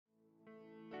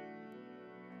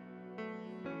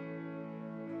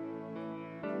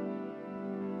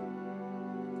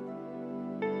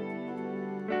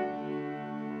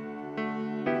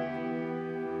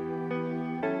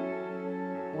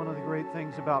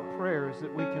things about prayer is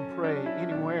that we can pray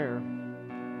anywhere,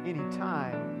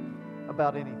 anytime,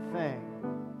 about anything.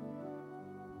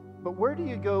 But where do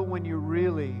you go when you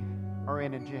really are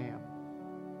in a jam?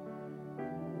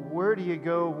 Where do you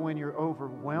go when you're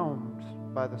overwhelmed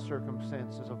by the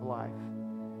circumstances of life?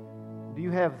 Do you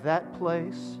have that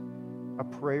place, a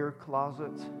prayer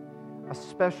closet, a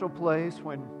special place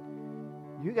when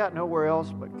you got nowhere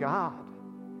else but God,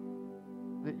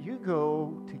 that you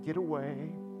go to get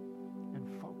away and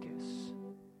focus?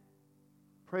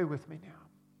 Pray with me now.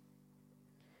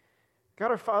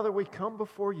 God our Father, we come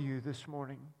before you this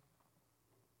morning,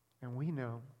 and we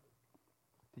know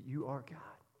that you are God,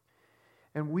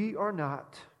 and we are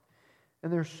not.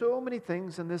 And there's so many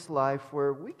things in this life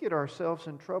where we get ourselves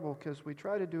in trouble because we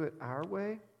try to do it our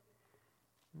way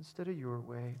instead of your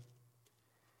way.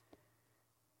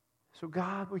 So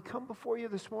God, we come before you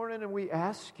this morning and we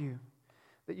ask you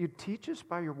that you teach us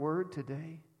by your word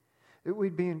today, that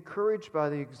we'd be encouraged by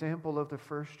the example of the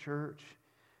first church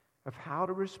of how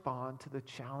to respond to the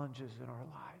challenges in our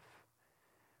life.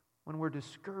 When we're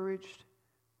discouraged,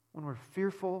 when we're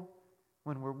fearful,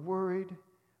 when we're worried,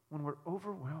 when we're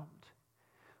overwhelmed,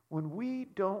 when we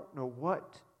don't know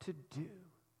what to do,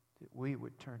 that we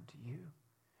would turn to you.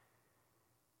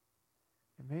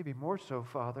 And maybe more so,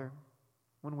 Father,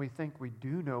 when we think we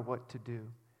do know what to do,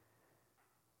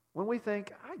 when we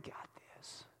think, I got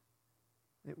this,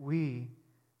 that we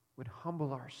would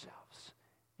humble ourselves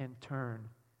and turn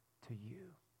to you.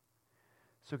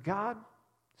 So God,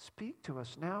 speak to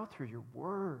us now through your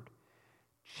word.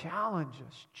 Challenge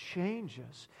us, change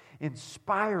us,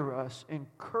 inspire us,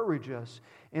 encourage us.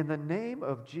 In the name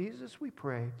of Jesus we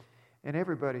pray. And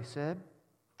everybody said,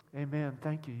 amen.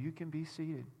 Thank you. You can be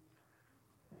seated.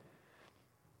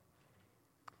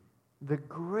 The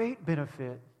great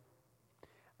benefit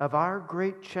of our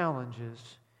great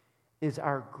challenges is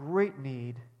our great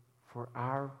need for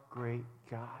our great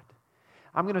God.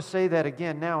 I'm going to say that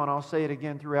again now, and I'll say it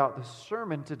again throughout the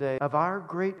sermon today. Of our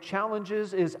great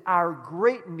challenges is our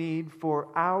great need for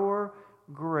our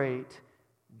great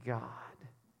God.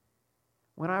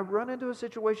 When I run into a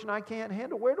situation I can't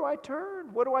handle, where do I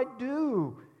turn? What do I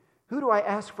do? Who do I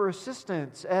ask for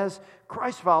assistance? As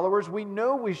Christ followers, we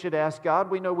know we should ask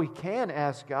God. We know we can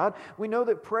ask God. We know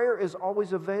that prayer is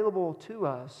always available to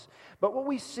us. But what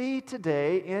we see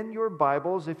today in your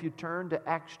Bibles, if you turn to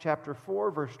Acts chapter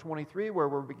 4, verse 23, where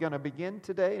we're going to begin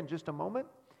today in just a moment,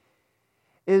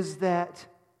 is that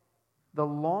the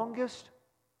longest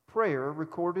prayer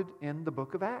recorded in the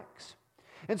book of Acts.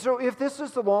 And so if this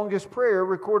is the longest prayer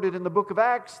recorded in the book of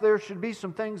Acts, there should be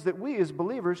some things that we as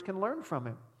believers can learn from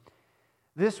it.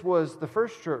 This was the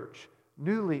first church,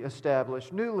 newly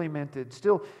established, newly minted,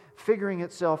 still figuring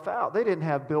itself out. They didn't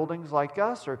have buildings like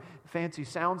us or fancy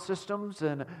sound systems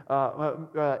and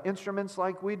instruments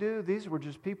like we do. These were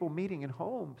just people meeting in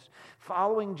homes,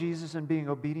 following Jesus and being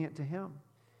obedient to Him.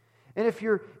 And if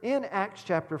you're in Acts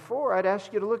chapter 4, I'd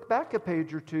ask you to look back a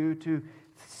page or two to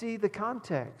see the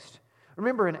context.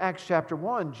 Remember in Acts chapter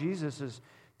 1, Jesus is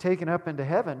taken up into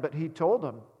heaven, but He told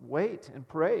them, wait and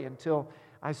pray until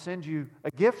I send you a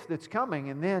gift that's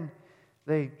coming. And then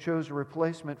they chose a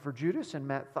replacement for Judas and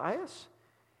Matthias.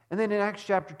 And then in Acts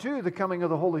chapter 2, the coming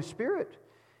of the Holy Spirit.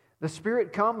 The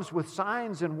Spirit comes with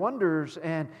signs and wonders,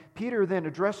 and Peter then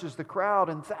addresses the crowd,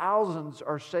 and thousands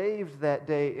are saved that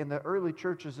day, and the early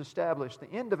church is established.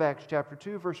 The end of Acts chapter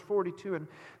 2, verse 42 and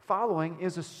following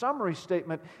is a summary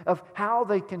statement of how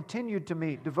they continued to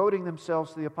meet, devoting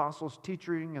themselves to the apostles'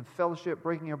 teaching and fellowship,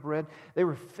 breaking of bread. They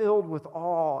were filled with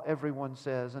awe, everyone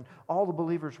says, and all the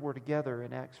believers were together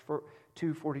in Acts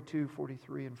 2, 42,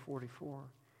 43, and 44.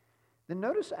 Then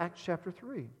notice Acts chapter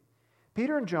 3.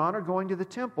 Peter and John are going to the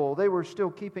temple. They were still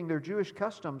keeping their Jewish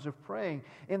customs of praying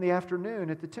in the afternoon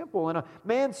at the temple. And a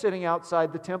man sitting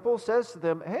outside the temple says to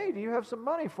them, hey, do you have some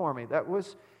money for me? That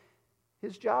was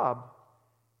his job.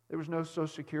 There was no Social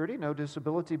Security, no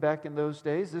disability back in those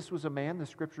days. This was a man, the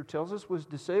Scripture tells us, was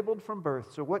disabled from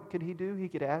birth. So what could he do? He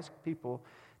could ask people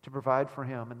to provide for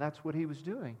him. And that's what he was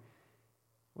doing.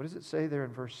 What does it say there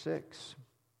in verse 6?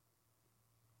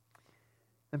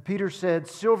 And Peter said,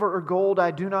 silver or gold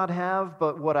I do not have,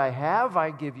 but what I have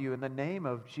I give you. In the name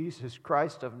of Jesus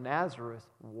Christ of Nazareth,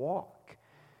 walk.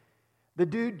 The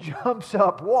dude jumps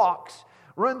up, walks,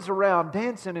 runs around,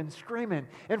 dancing and screaming.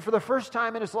 And for the first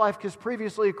time in his life, because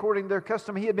previously, according to their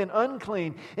custom, he had been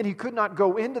unclean and he could not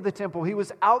go into the temple. He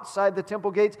was outside the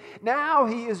temple gates. Now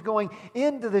he is going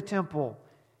into the temple.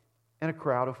 And a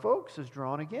crowd of folks is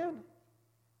drawn again.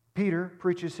 Peter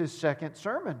preaches his second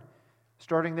sermon,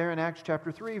 starting there in Acts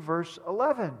chapter 3, verse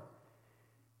 11.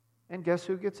 And guess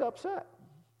who gets upset?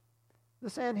 The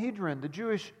Sanhedrin, the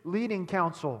Jewish leading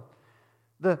council,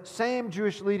 the same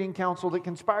Jewish leading council that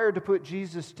conspired to put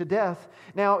Jesus to death,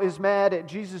 now is mad at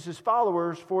Jesus'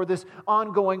 followers for this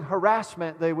ongoing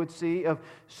harassment they would see of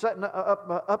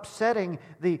upsetting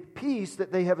the peace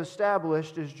that they have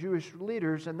established as Jewish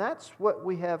leaders. And that's what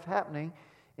we have happening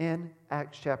in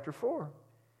Acts chapter 4.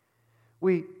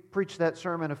 We preached that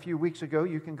sermon a few weeks ago.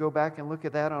 You can go back and look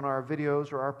at that on our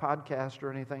videos or our podcast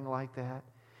or anything like that.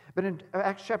 But in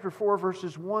Acts chapter 4,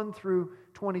 verses 1 through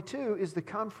 22 is the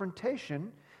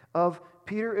confrontation of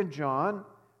Peter and John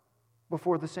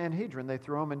before the Sanhedrin. They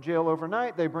throw them in jail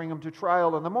overnight. They bring them to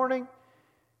trial in the morning.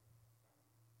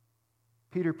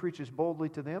 Peter preaches boldly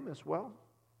to them as well.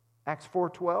 Acts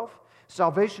 4:12,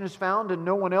 salvation is found in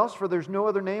no one else, for there's no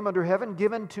other name under heaven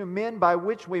given to men by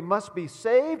which we must be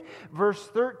saved. Verse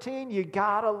 13, you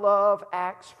gotta love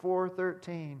Acts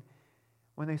 4:13.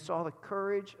 When they saw the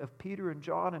courage of Peter and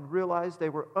John and realized they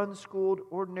were unschooled,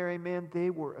 ordinary men, they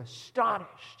were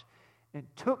astonished and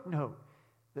took note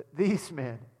that these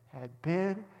men had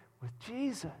been with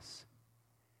Jesus.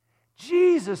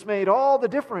 Jesus made all the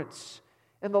difference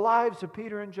in the lives of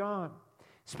Peter and John.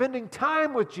 Spending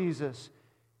time with Jesus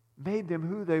made them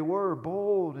who they were,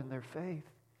 bold in their faith.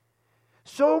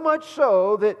 So much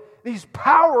so that these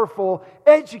powerful,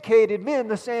 educated men,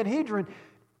 the Sanhedrin,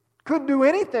 couldn't do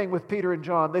anything with Peter and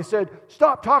John. They said,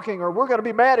 stop talking or we're going to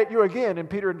be mad at you again. And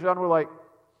Peter and John were like,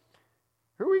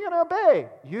 who are we going to obey?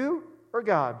 You or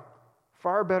God?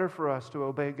 Far better for us to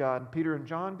obey God. And Peter and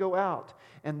John go out.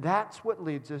 And that's what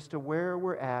leads us to where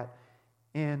we're at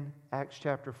in Acts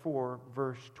chapter 4,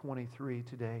 verse 23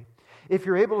 today. If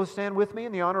you're able to stand with me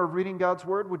in the honor of reading God's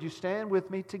Word, would you stand with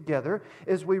me together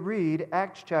as we read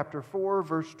Acts chapter 4,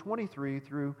 verse 23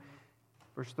 through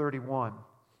verse 31.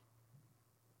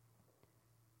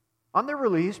 On their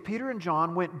release, Peter and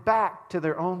John went back to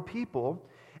their own people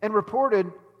and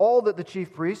reported all that the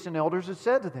chief priests and elders had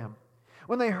said to them.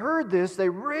 When they heard this, they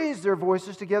raised their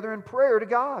voices together in prayer to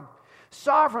God.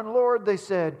 Sovereign Lord, they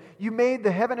said, you made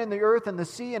the heaven and the earth and the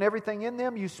sea and everything in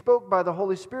them. You spoke by the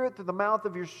Holy Spirit through the mouth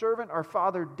of your servant, our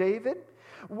father David.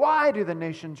 Why do the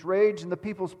nations rage and the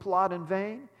peoples plot in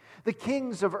vain? The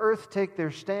kings of earth take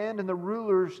their stand and the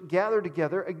rulers gather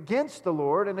together against the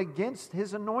Lord and against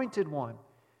His anointed one.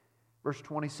 Verse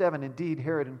 27, indeed,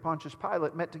 Herod and Pontius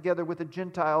Pilate met together with the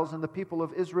Gentiles and the people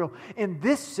of Israel in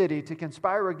this city to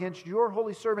conspire against your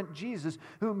holy servant Jesus,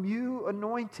 whom you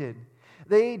anointed.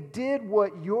 They did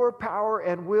what your power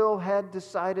and will had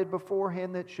decided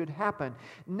beforehand that should happen.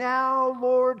 Now,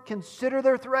 Lord, consider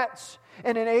their threats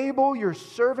and enable your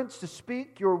servants to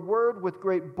speak your word with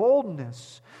great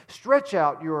boldness. Stretch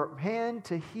out your hand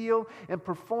to heal and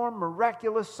perform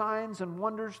miraculous signs and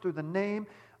wonders through the name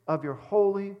of your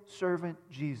holy servant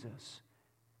Jesus.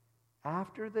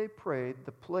 After they prayed,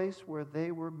 the place where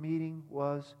they were meeting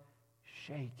was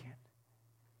shaken,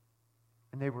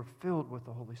 and they were filled with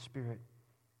the Holy Spirit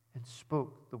and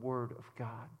spoke the word of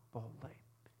God boldly.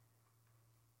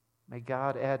 May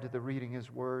God add to the reading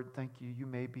His word. Thank you. You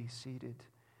may be seated.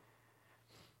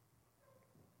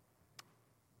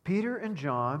 Peter and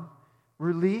John,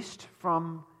 released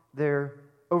from their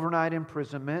overnight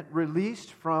imprisonment,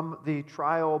 released from the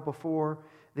trial before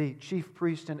the chief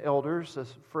priest and elders, a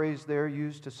phrase there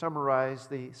used to summarize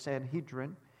the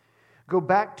Sanhedrin, go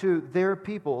back to their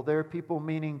people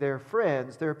meaning their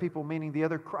friends, their people meaning the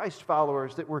other Christ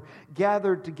followers that were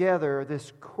gathered together,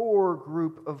 this core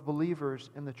group of believers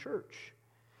in the church.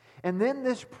 And then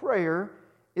this prayer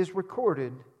is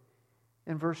recorded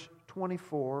in verse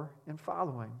 24 and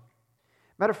following.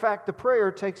 Matter of fact, the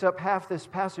prayer takes up half this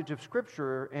passage of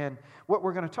Scripture and what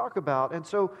we're going to talk about. And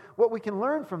so what we can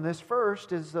learn from this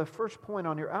first is the first point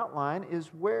on your outline is,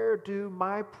 where do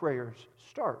my prayers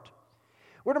start?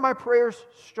 Where do my prayers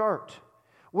start?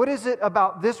 What is it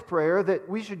about this prayer that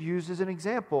we should use as an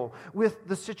example with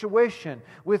the situation,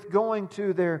 with going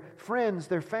to their friends,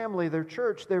 their family, their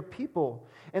church, their people?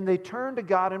 And they turn to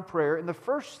God in prayer, and the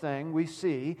first thing we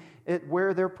see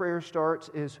where their prayer starts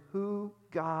is who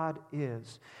God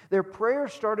is. Their prayer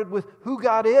started with who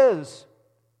God is.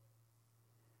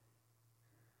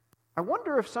 I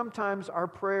wonder if sometimes our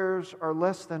prayers are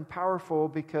less than powerful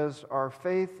because our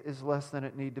faith is less than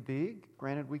it need to be.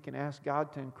 Granted, we can ask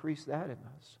God to increase that in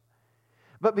us.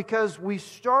 But because we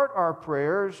start our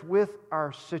prayers with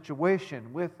our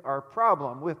situation, with our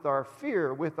problem, with our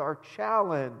fear, with our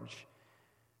challenge,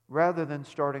 rather than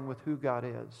starting with who God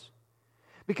is.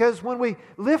 Because when we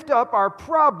lift up our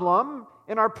problem,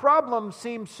 and our problem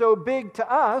seems so big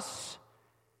to us,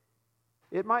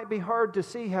 it might be hard to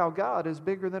see how God is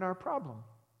bigger than our problem.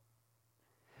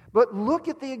 But look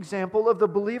at the example of the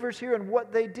believers here and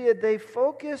what they did. They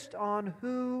focused on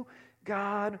who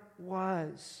God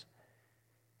was.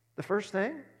 The first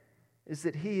thing is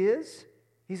that He's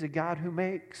a God who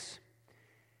makes.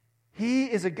 He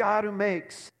is a God who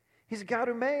makes. He's a God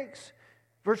who makes.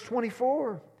 Verse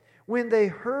 24, when they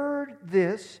heard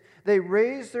this, they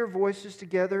raised their voices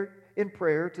together in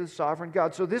prayer to the sovereign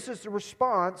God. So this is the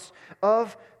response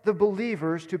of the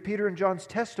believers to Peter and John's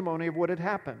testimony of what had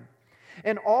happened.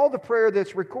 And all the prayer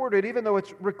that's recorded, even though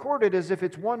it's recorded as if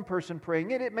it's one person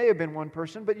praying it may have been one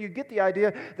person, but you get the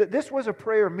idea that this was a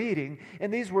prayer meeting,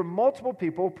 and these were multiple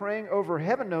people praying over,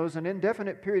 heaven knows, an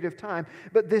indefinite period of time.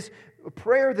 But this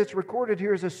prayer that's recorded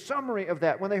here is a summary of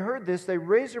that. When they heard this, they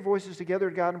raised their voices together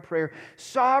to God in prayer.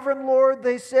 Sovereign Lord,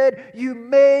 they said, you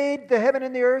made the heaven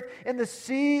and the earth and the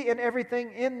sea and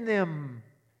everything in them.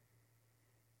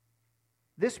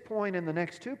 This point and the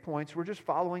next 2 points, we're just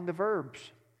following the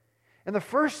verbs. And the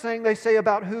first thing they say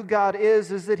about who God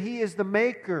is that He is the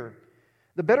maker.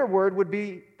 The better word would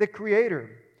be the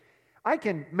creator. I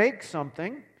can make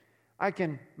something. I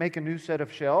can make a new set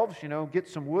of shelves, get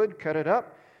some wood, cut it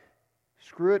up,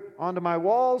 screw it onto my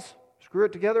walls, screw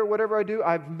it together, whatever I do.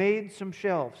 I've made some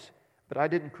shelves. But I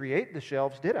didn't create the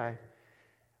shelves, did I?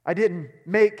 I didn't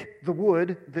make the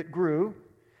wood that grew.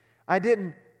 I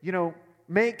didn't,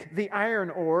 make the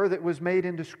iron ore that was made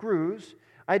into screws.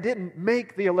 I didn't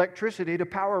make the electricity to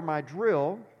power my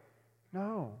drill.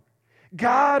 No.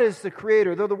 God is the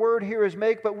creator, though the word here is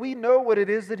make, but we know what it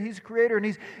is that He's creator, and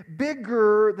He's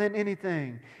bigger than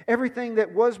anything. Everything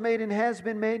that was made and has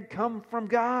been made come from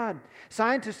God.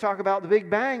 Scientists talk about the Big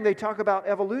Bang, they talk about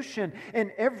evolution,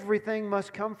 and everything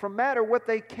must come from matter. What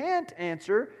they can't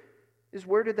answer is,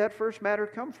 where did that first matter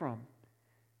come from?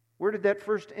 Where did that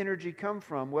first energy come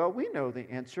from? Well, we know the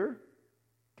answer.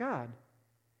 God.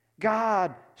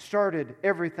 God started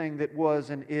everything that was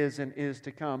and is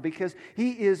to come, because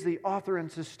He is the author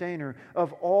and sustainer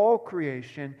of all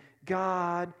creation.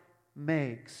 God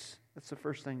makes. That's the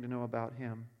first thing to know about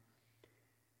Him.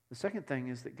 The second thing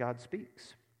is that God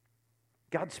speaks.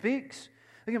 God speaks.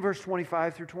 Look at verse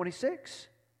 25 through 26.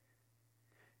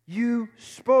 You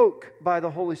spoke by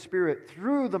the Holy Spirit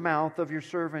through the mouth of your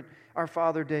servant, our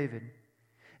father David.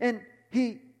 And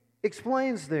he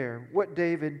explains there what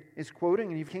David is quoting.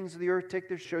 And you kings of the earth, take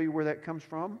this, show you where that comes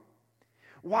from.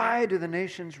 Why do the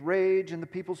nations rage and the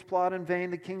peoples plot in vain?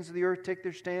 The kings of the earth take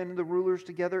their stand and the rulers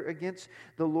together against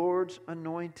the Lord's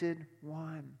anointed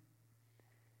one.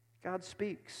 God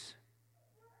speaks.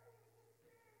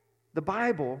 The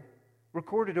Bible,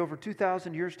 recorded over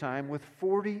 2,000 years' time with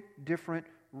 40 different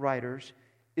writers,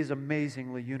 is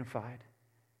amazingly unified.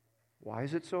 Why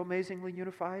is it so amazingly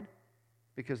unified?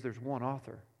 Because there's one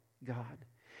author, God.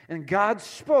 And God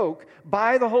spoke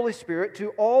by the Holy Spirit to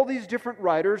all these different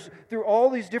writers through all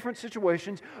these different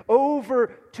situations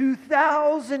over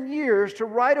 2,000 years to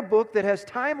write a book that has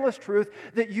timeless truth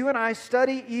that you and I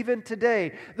study even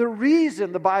today. The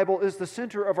reason the Bible is the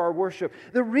center of our worship,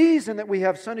 the reason that we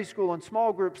have Sunday school and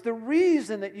small groups, the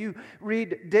reason that you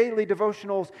read daily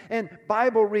devotionals and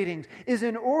Bible readings is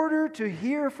in order to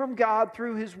hear from God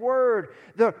through His Word,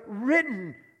 the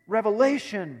written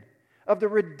revelation of the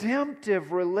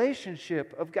redemptive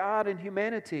relationship of God and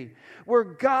humanity, where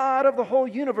God of the whole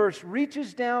universe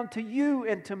reaches down to you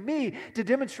and to me to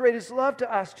demonstrate His love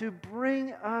to us, to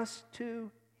bring us to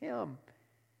Him,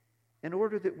 in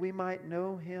order that we might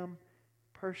know Him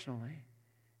personally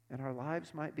and our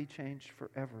lives might be changed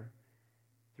forever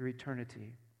through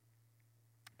eternity.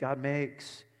 God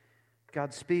makes,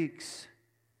 God speaks.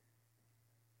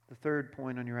 The third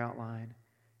point on your outline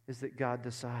is that God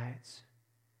decides.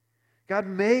 God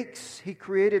makes, He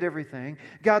created everything.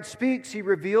 God speaks, He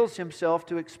reveals Himself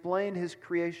to explain His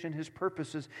creation, His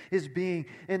purposes, His being.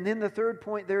 And then the third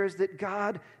point there is that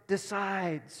God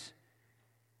decides.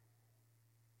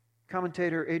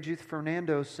 Commentator Ajith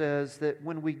Fernando says that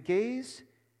when we gaze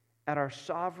at our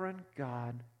sovereign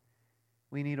God,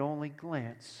 we need only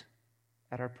glance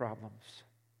at our problems.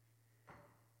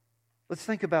 Let's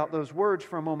think about those words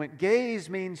for a moment. Gaze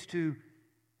means to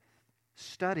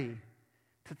study,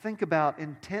 to think about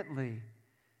intently,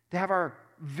 to have our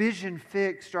vision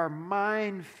fixed, our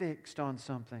mind fixed on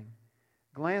something.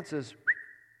 Glances,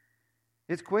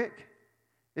 it's quick.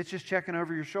 It's just checking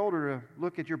over your shoulder to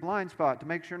look at your blind spot to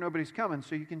make sure nobody's coming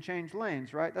so you can change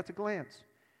lanes, right? That's a glance.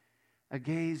 A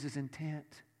gaze is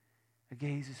intent. A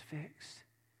gaze is fixed.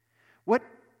 What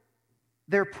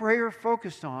their prayer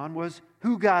focused on was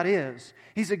who God is.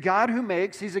 He's a God who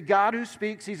makes. He's a God who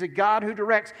speaks. He's a God who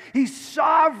directs. He's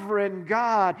sovereign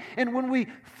God. And when we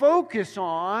focus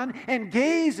on and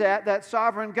gaze at that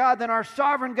sovereign God, then our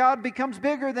sovereign God becomes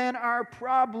bigger than our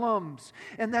problems.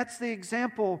 And that's the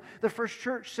example the first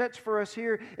church sets for us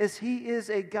here, is He is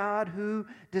a God who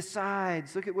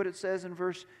decides. Look at what it says in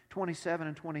verse 27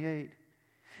 and 28.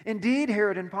 Indeed,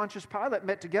 Herod and Pontius Pilate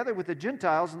met together with the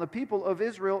Gentiles and the people of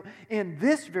Israel in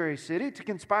this very city to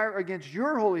conspire against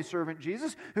your holy servant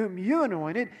Jesus, whom you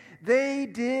anointed. They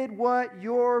did what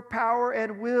your power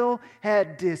and will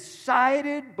had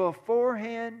decided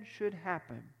beforehand should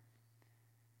happen.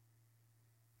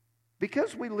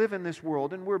 Because we live in this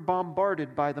world and we're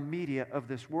bombarded by the media of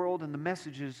this world and the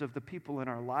messages of the people in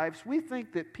our lives, we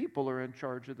think that people are in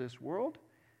charge of this world.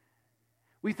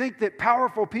 We think that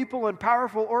powerful people and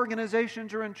powerful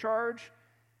organizations are in charge,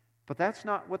 but that's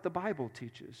not what the Bible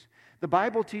teaches. The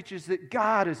Bible teaches that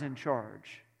God is in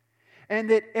charge,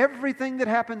 and that everything that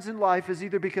happens in life is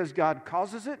either because God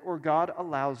causes it or God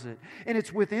allows it, and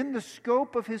it's within the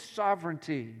scope of His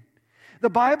sovereignty. The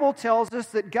Bible tells us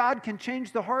that God can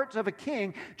change the hearts of a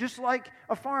king just like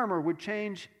a farmer would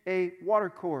change a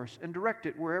watercourse and direct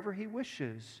it wherever he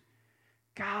wishes.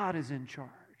 God is in charge.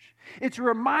 It's a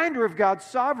reminder of God's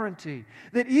sovereignty,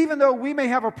 that even though we may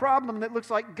have a problem that looks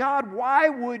like, God, why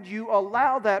would you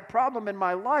allow that problem in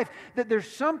my life? That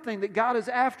there's something that God is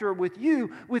after with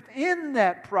you within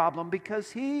that problem,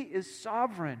 because He is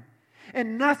sovereign.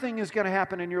 And nothing is going to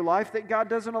happen in your life that God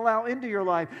doesn't allow into your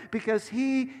life, because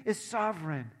He is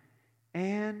sovereign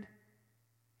and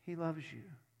He loves you.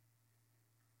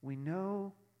 We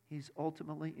know He's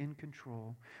ultimately in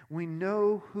control. We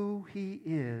know who He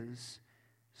is.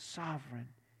 Sovereign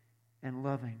and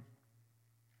loving.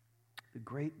 The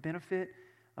great benefit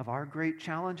of our great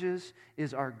challenges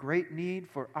is our great need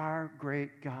for our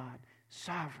great God.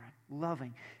 Sovereign,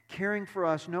 loving, caring for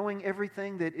us, knowing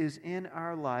everything that is in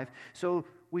our life. So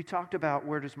we talked about,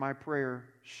 where does my prayer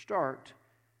start?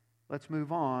 Let's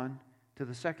move on to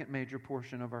the second major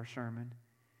portion of our sermon,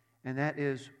 and that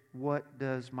is, what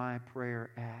does my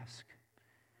prayer ask?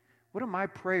 What do my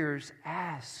prayers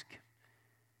ask?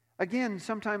 Again,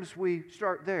 sometimes we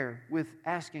start there with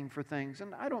asking for things,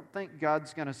 and I don't think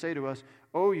God's going to say to us,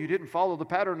 oh, you didn't follow the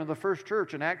pattern of the first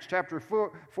church in Acts chapter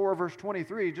 4 verse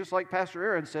 23, just like Pastor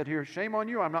Aaron said here, shame on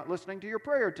you, I'm not listening to your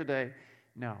prayer today.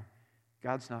 No,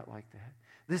 God's not like that.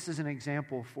 This is an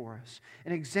example for us,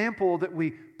 an example that we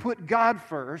put God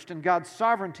first and God's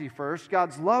sovereignty first,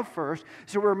 God's love first,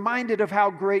 so we're reminded of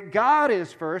how great God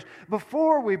is first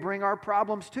before we bring our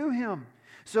problems to Him.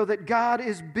 So that God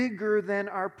is bigger than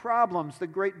our problems. The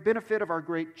great benefit of our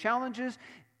great challenges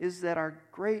is that our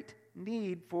great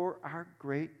need for our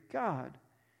great God.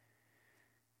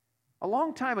 A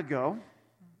long time ago,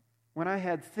 when I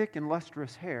had thick and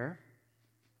lustrous hair,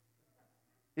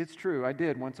 it's true, I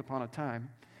did once upon a time,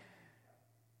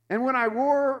 and when I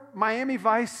wore Miami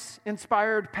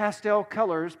Vice-inspired pastel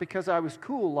colors because I was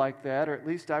cool like that, or at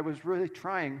least I was really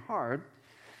trying hard.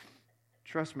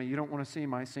 Trust me, you don't want to see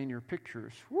my senior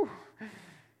pictures. Whew.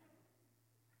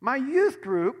 My youth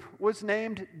group was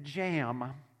named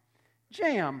Jam.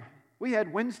 Jam. We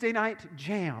had Wednesday night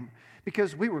jam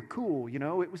because we were cool, you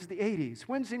know. It was the 80s.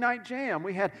 Wednesday night jam.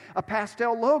 We had a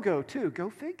pastel logo too. Go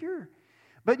figure.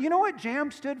 But you know what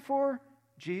jam stood for?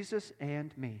 Jesus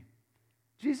and me.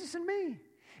 Jesus and me.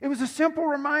 It was a simple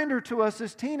reminder to us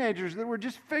as teenagers that we're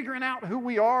just figuring out who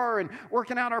we are and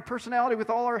working out our personality with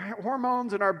all our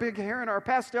hormones and our big hair and our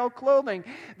pastel clothing,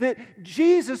 that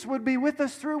Jesus would be with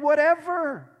us through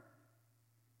whatever.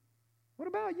 What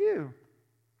about you?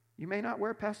 You may not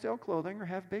wear pastel clothing or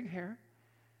have big hair,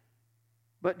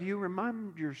 but do you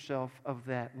remind yourself of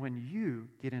that when you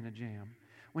get in a jam?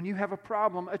 When you have a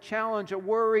problem, a challenge, a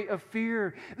worry, a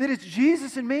fear, that it's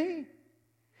Jesus and me?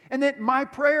 And that my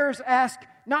prayers ask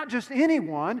not just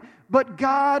anyone, but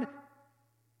God,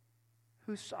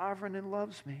 who's sovereign and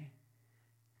loves me,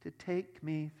 to take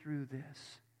me through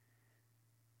this.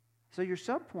 So your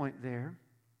subpoint there,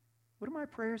 what do my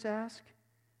prayers ask?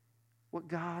 What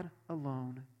God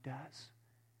alone does.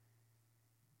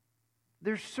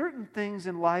 There's certain things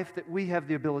in life that we have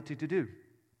the ability to do.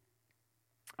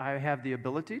 I have the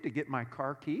ability to get my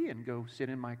car key and go sit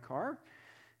in my car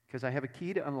because I have a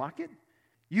key to unlock it.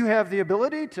 You have the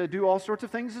ability to do all sorts of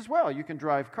things as well. You can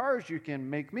drive cars, you can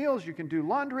make meals, you can do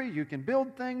laundry, you can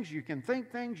build things, you can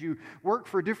think things, you work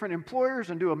for different employers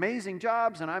and do amazing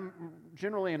jobs, and I'm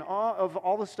generally in awe of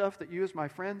all the stuff that you as my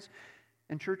friends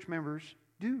and church members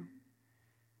do.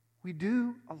 We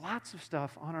do lots of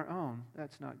stuff on our own.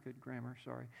 That's not good grammar,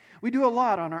 sorry. We do a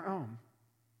lot on our own.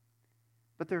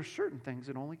 But there are certain things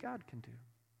that only God can do.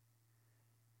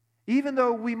 Even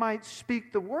though we might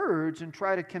speak the words and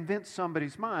try to convince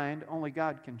somebody's mind, only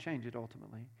God can change it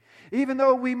ultimately. Even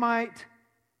though we might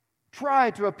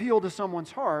try to appeal to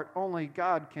someone's heart, only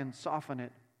God can soften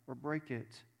it or break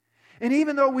it. And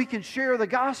even though we can share the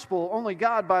gospel, only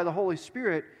God, by the Holy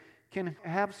Spirit, can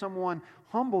have someone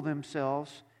humble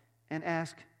themselves and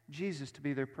ask Jesus to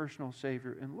be their personal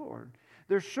Savior and Lord.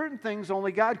 There's certain things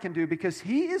only God can do because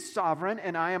He is sovereign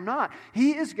and I am not.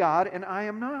 He is God and I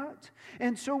am not.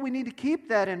 And so we need to keep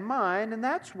that in mind, and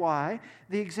that's why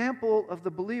the example of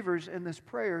the believers in this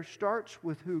prayer starts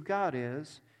with who God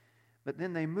is, but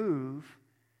then they move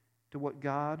to what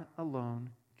God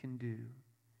alone can do.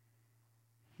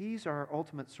 He's our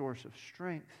ultimate source of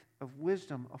strength, of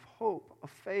wisdom, of hope, of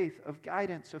faith, of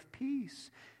guidance, of peace,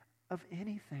 of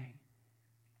anything.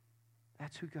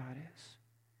 That's who God is.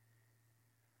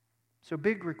 So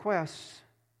big requests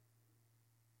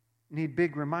need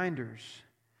big reminders.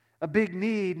 A big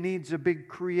need needs a big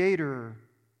creator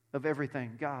of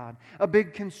everything, God. A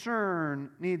big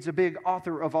concern needs a big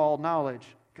author of all knowledge,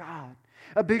 God.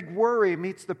 A big worry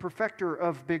meets the perfecter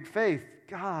of big faith,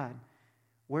 God.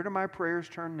 Where do my prayers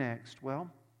turn next? Well,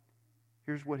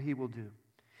 here's what He will do.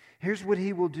 Here's what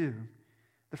He will do.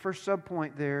 The first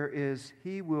subpoint there is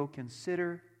He will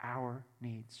consider our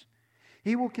needs.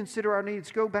 He will consider our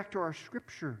needs. Go back to our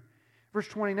scripture. Verse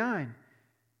 29.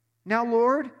 Now,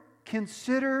 Lord,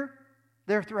 consider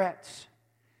their threats.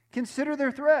 Consider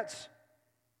their threats.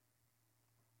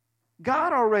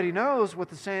 God already knows what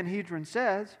the Sanhedrin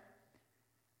says.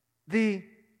 The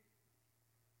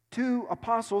two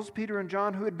apostles, Peter and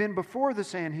John, who had been before the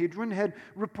Sanhedrin, had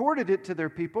reported it to their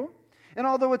people. And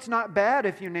although it's not bad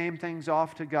if you name things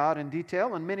off to God in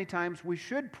detail, and many times we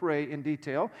should pray in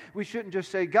detail, we shouldn't just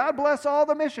say, God bless all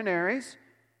the missionaries.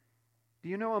 Do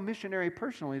you know a missionary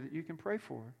personally that you can pray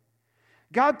for?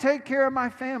 God, take care of my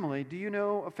family. Do you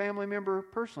know a family member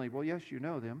personally? Well, yes, you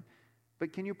know them.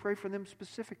 But can you pray for them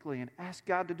specifically and ask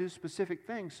God to do specific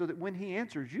things so that when He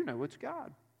answers, you know it's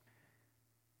God?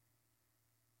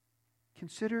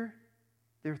 Consider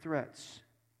their threats,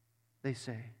 they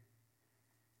say.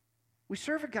 We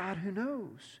serve a God who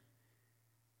knows.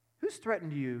 Who's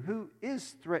threatened you? Who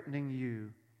is threatening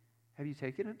you? Have you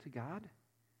taken it to God?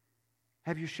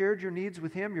 Have you shared your needs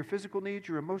with Him, your physical needs,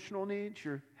 your emotional needs,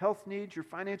 your health needs, your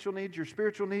financial needs, your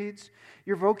spiritual needs,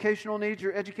 your vocational needs,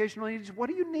 your educational needs? What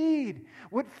do you need?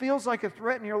 What feels like a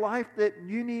threat in your life that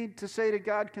you need to say to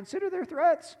God, consider their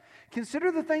threats.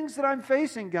 Consider the things that I'm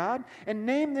facing, God, and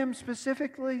name them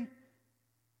specifically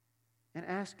and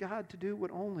ask God to do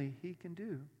what only He can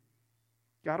do.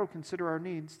 God will consider our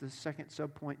needs, the second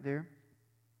subpoint there.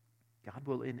 God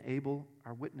will enable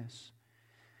our witness.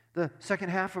 The second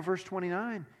half of verse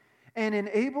 29, and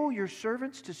enable your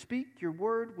servants to speak your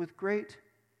word with great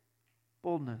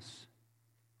boldness.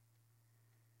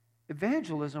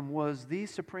 Evangelism was the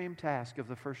supreme task of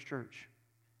the first church.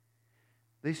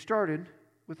 They started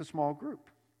with a small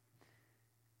group.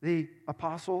 The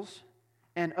apostles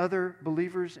and other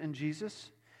believers in Jesus,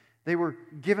 they were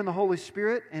given the Holy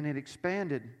Spirit, and it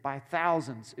expanded by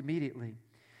thousands immediately.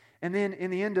 And then in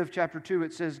the end of chapter 2,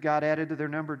 it says God added to their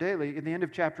number daily. In the end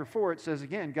of chapter 4, it says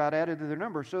again, God added to their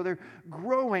number. So they're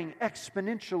growing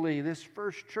exponentially, this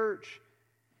first church.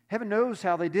 Heaven knows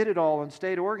how they did it all and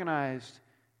stayed organized.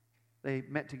 They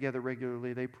met together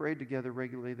regularly. They prayed together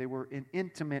regularly. They were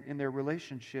intimate in their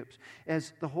relationships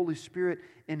as the Holy Spirit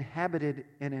inhabited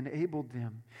and enabled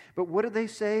them. But what did they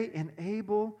say?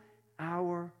 Enable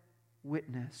our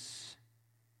witness.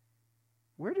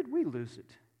 Where did we lose it?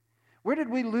 Where did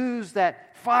we lose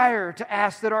that fire to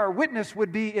ask that our witness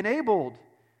would be enabled?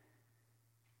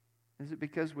 Is it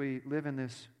because we live in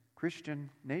this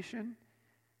Christian nation,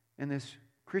 in this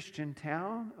Christian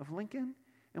town of Lincoln,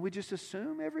 and we just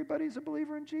assume everybody's a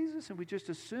believer in Jesus, and we just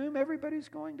assume everybody's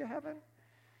going to heaven?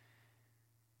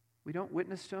 We don't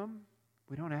witness to them.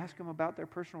 We don't ask them about their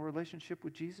personal relationship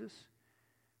with Jesus.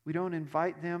 We don't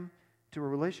invite them to a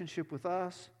relationship with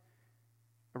us,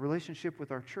 a relationship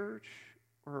with our church,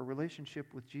 or a relationship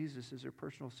with Jesus as their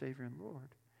personal Savior and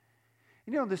Lord.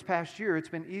 You know, this past year, it's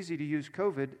been easy to use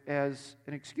COVID as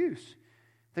an excuse.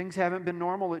 Things haven't been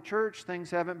normal at church.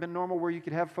 Things haven't been normal where you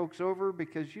could have folks over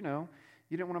because, you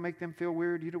didn't want to make them feel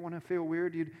weird. You didn't want to feel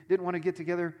weird. You didn't want to get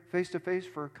together face-to-face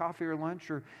for coffee or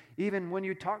lunch. Or even when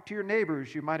you talk to your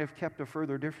neighbors, you might have kept a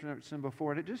further distance than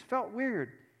before. And it just felt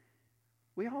weird.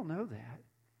 We all know that.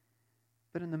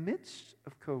 But in the midst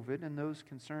of COVID and those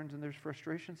concerns and those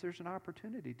frustrations, there's an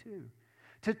opportunity too.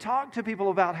 To talk to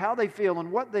people about how they feel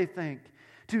and what they think.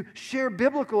 to share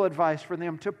biblical advice for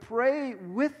them, to pray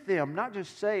with them, not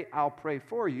just say, I'll pray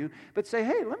for you, but say,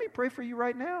 hey, let me pray for you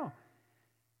right now.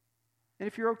 And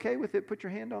if you're okay with it, put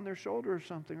your hand on their shoulder or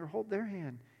something, or hold their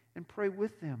hand and pray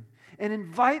with them. And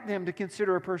invite them to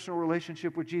consider a personal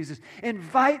relationship with Jesus.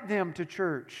 Invite them to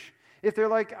church. If they're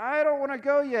like, I don't want to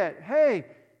go yet, hey,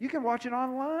 you can watch it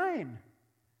online.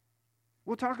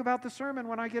 We'll talk about the sermon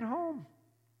when I get home.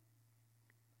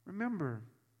 Remember,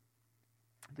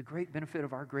 the great benefit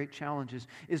of our great challenges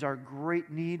is our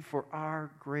great need for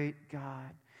our great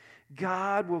God.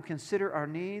 God will consider our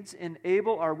needs,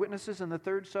 enable our witnesses. And the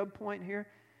third subpoint here,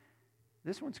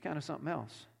 this one's kind of something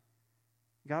else.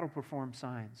 God will perform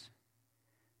signs.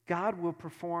 God will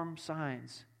perform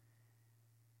signs.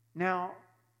 Now,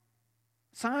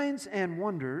 signs and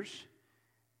wonders,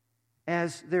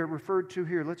 as they're referred to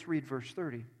here, let's read verse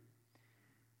 30.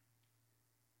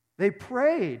 They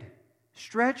prayed,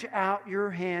 stretch out your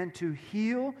hand to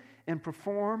heal and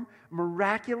perform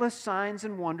miraculous signs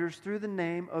and wonders through the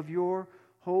name of your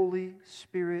Holy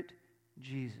Spirit,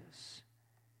 Jesus.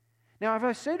 Now, as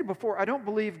I stated before, I don't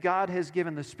believe God has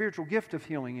given the spiritual gift of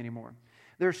healing anymore.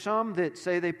 There are some that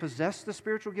say they possess the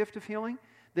spiritual gift of healing,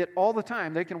 that all the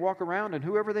time they can walk around and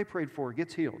whoever they prayed for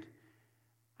gets healed.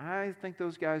 I think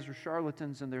those guys are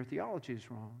charlatans and their theology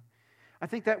is wrong. I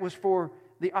think that was for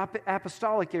the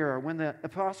apostolic era when the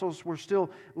apostles were still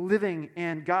living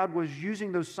and God was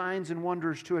using those signs and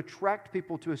wonders to attract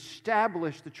people to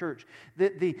establish the church.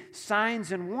 That the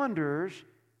signs and wonders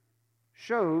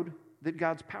showed that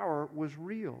God's power was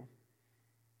real.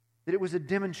 That it was a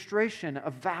demonstration, a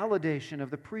validation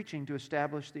of the preaching to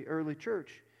establish the early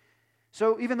church.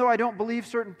 So even though I don't believe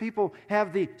certain people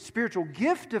have the spiritual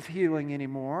gift of healing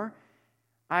anymore,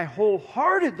 I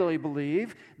wholeheartedly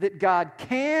believe that God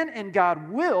can and God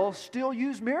will still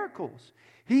use miracles.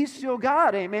 He's still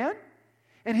God, amen?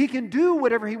 And He can do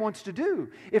whatever He wants to do.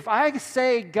 If I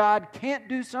say God can't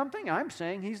do something, I'm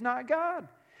saying He's not God.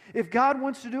 If God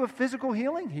wants to do a physical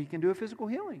healing, He can do a physical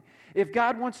healing. If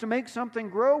God wants to make something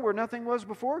grow where nothing was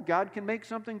before, God can make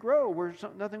something grow where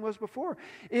nothing was before.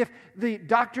 If the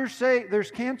doctors say there's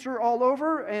cancer all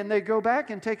over and they go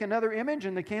back and take another image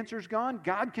and the cancer's gone,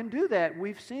 God can do that.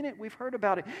 We've seen it. We've heard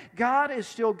about it. God is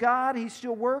still God. He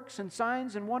still works in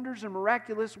signs and wonders and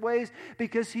miraculous ways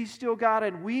because He's still God,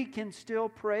 and we can still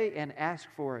pray and ask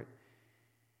for it.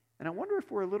 And I wonder if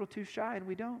we're a little too shy and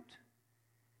we don't.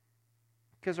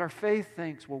 Because our faith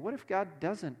thinks, well, what if God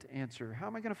doesn't answer? How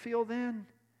am I going to feel then?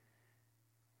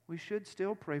 We should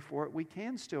still pray for it. We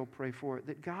can still pray for it.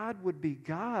 That God would be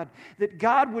God. That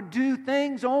God would do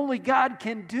things only God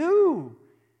can do.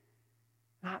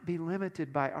 Not be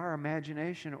limited by our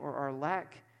imagination or our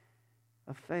lack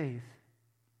of faith.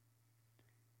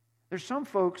 There's some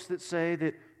folks that say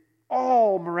that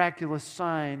all miraculous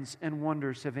signs and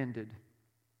wonders have ended.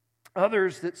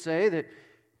 Others that say that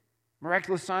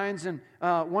miraculous signs and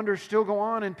wonders still go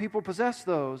on and people possess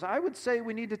those. I would say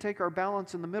we need to take our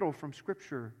balance in the middle from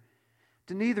Scripture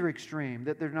to neither extreme,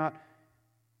 that they're not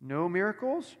no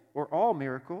miracles or all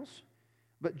miracles,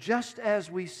 but just as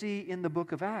we see in the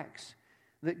book of Acts,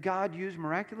 that God used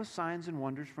miraculous signs and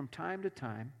wonders from time to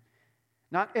time,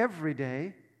 not every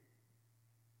day,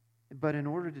 but in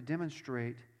order to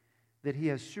demonstrate that He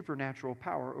has supernatural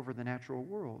power over the natural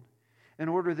world. In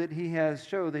order that He has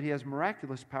shown that He has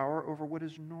miraculous power over what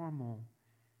is normal.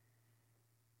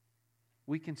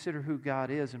 We consider who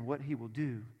God is and what He will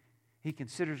do. He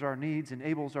considers our needs,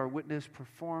 enables our witness,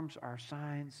 performs our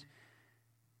signs.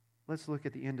 Let's look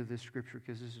at the end of this scripture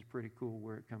because this is pretty cool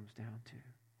where it comes down to.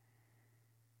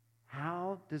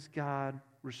 How does God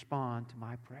respond to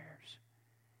my prayers?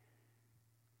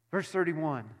 Verse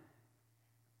 31.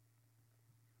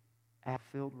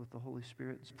 Filled with the Holy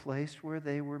Spirit, the place where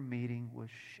they were meeting was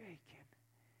shaken.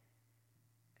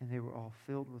 And they were all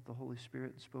filled with the Holy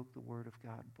Spirit and spoke the word of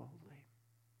God boldly.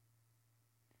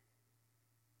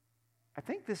 I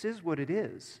think this is what it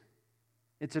is.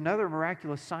 It's another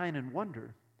miraculous sign and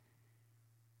wonder.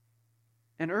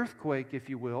 An earthquake, if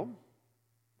you will,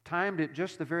 timed at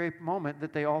just the very moment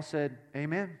that they all said,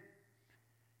 Amen.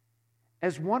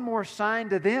 As one more sign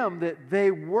to them that they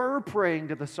were praying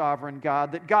to the sovereign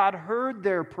God, that God heard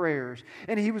their prayers,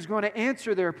 and He was going to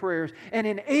answer their prayers and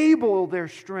enable their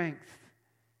strength.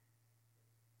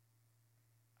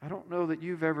 I don't know that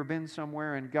you've ever been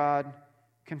somewhere and God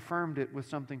confirmed it with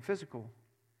something physical.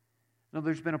 No,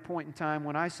 there's been a point in time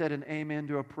when I said an amen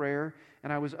to a prayer,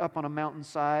 and I was up on a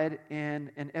mountainside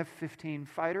in an F-15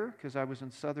 fighter, because I was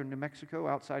in southern New Mexico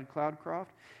outside Cloudcroft.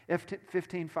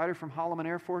 F-15 fighter from Holloman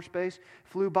Air Force Base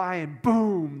flew by, and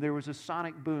boom, there was a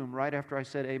sonic boom right after I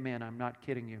said amen. I'm not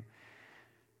kidding you.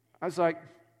 I was like,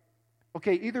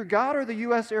 Okay, either God or the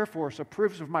U.S. Air Force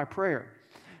approves of my prayer.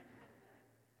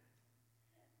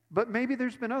 But maybe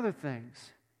there's been other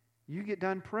things. You get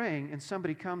done praying and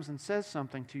somebody comes and says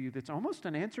something to you that's almost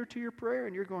an answer to your prayer,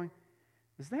 and you're going,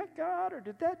 is that God or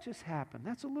did that just happen?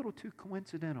 That's a little too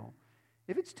coincidental.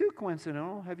 If it's too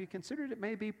coincidental, have you considered it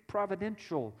may be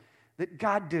providential, that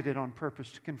God did it on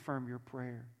purpose to confirm your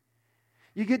prayer?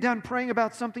 You get done praying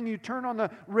about something, you turn on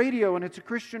the radio and it's a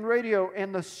Christian radio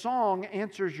and the song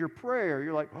answers your prayer.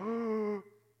 You're like, oh,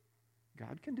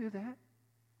 God can do that.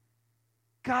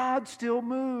 God still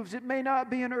moves. It may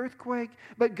not be an earthquake,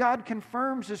 but God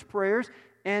confirms His prayers.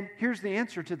 And here's the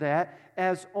answer to that: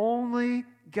 as only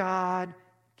God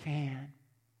can.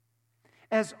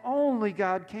 As only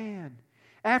God can.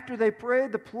 After they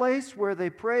prayed, the place where they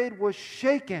prayed was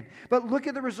shaken. But look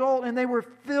at the result, and they were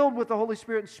filled with the Holy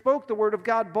Spirit and spoke the word of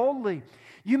God boldly.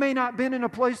 You may not have been in a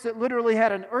place that literally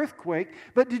had an earthquake,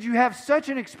 but did you have such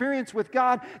an experience with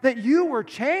God that you were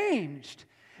changed?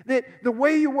 That the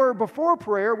way you were before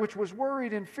prayer, which was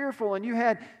worried and fearful, and you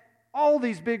had all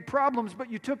these big problems, but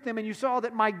you took them and you saw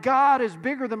that my God is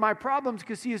bigger than my problems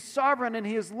because He is sovereign and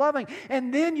He is loving.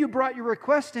 And then you brought your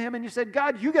request to Him and you said,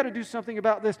 God, you got to do something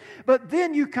about this. But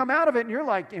then you come out of it and you're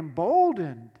like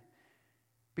emboldened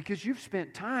because you've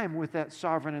spent time with that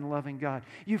sovereign and loving God.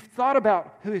 You've thought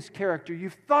about His character.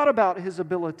 You've thought about His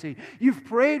ability. You've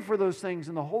prayed for those things,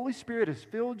 and the Holy Spirit has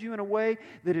filled you in a way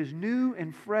that is new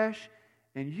and fresh,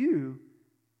 and you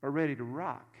are ready to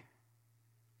rock,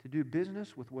 to do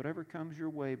business with whatever comes your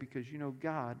way because you know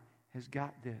God has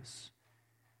got this.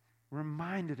 We're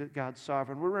reminded that God's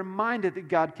sovereign. We're reminded that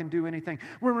God can do anything.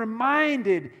 We're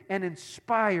reminded and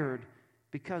inspired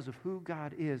because of who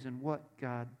God is and what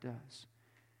God does.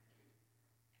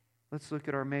 Let's look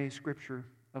at our May scripture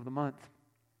of the month.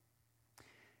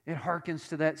 It harkens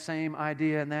to that same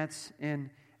idea, and that's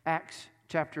in Acts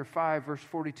chapter 5, verse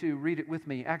 42. Read it with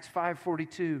me. Acts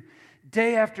 5:42.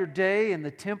 Day after day in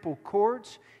the temple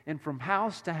courts and from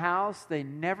house to house, they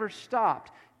never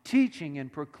stopped teaching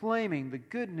and proclaiming the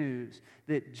good news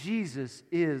that Jesus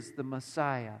is the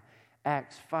Messiah.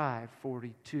 Acts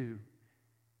 5:42.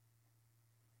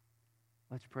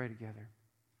 Let's pray together.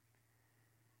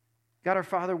 God our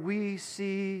Father, we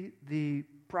see the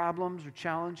problems or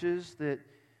challenges that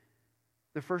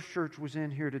the First Church was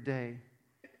in here today.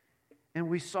 And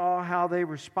we saw how they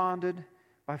responded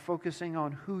by focusing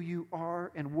on who you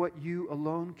are and what you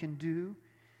alone can do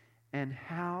and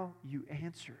how you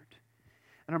answered.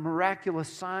 And a miraculous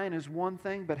sign is one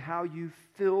thing, but how you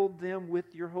filled them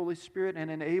with your Holy Spirit and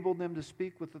enabled them to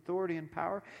speak with authority and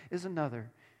power is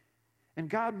another. And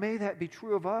God, may that be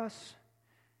true of us.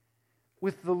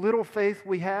 With the little faith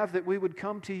we have, that we would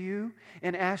come to you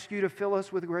and ask you to fill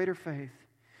us with greater faith.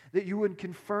 That you would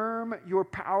confirm your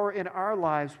power in our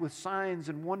lives with signs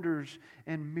and wonders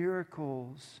and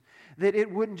miracles. That it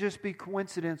wouldn't just be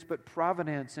coincidence, but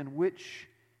providence in which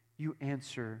you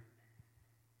answer,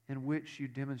 in which you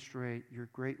demonstrate your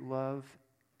great love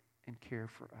and care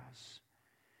for us.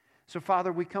 So,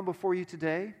 Father, we come before you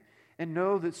today and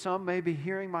know that some may be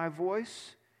hearing my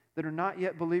voice that are not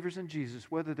yet believers in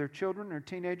Jesus, whether they're children or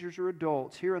teenagers or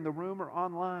adults, here in the room or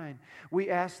online. We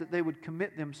ask that they would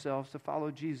commit themselves to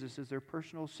follow Jesus as their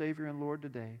personal Savior and Lord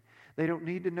today. They don't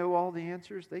need to know all the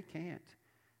answers. They can't.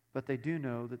 But they do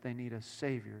know that they need a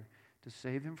Savior to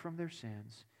save them from their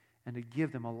sins and to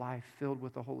give them a life filled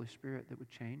with the Holy Spirit that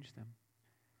would change them.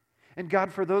 And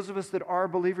God, for those of us that are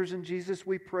believers in Jesus,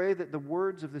 we pray that the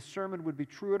words of this sermon would be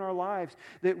true in our lives,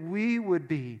 that we would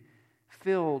be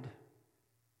filled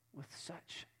with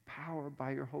such power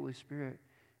by your Holy Spirit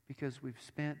because we've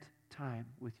spent time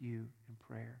with you in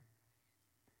prayer.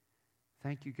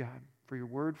 Thank you, God, for your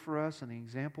word for us and the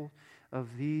example of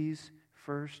these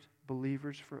first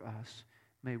believers for us.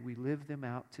 May we live them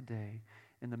out today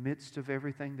in the midst of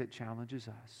everything that challenges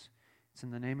us. It's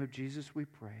in the name of Jesus we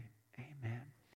pray. Amen.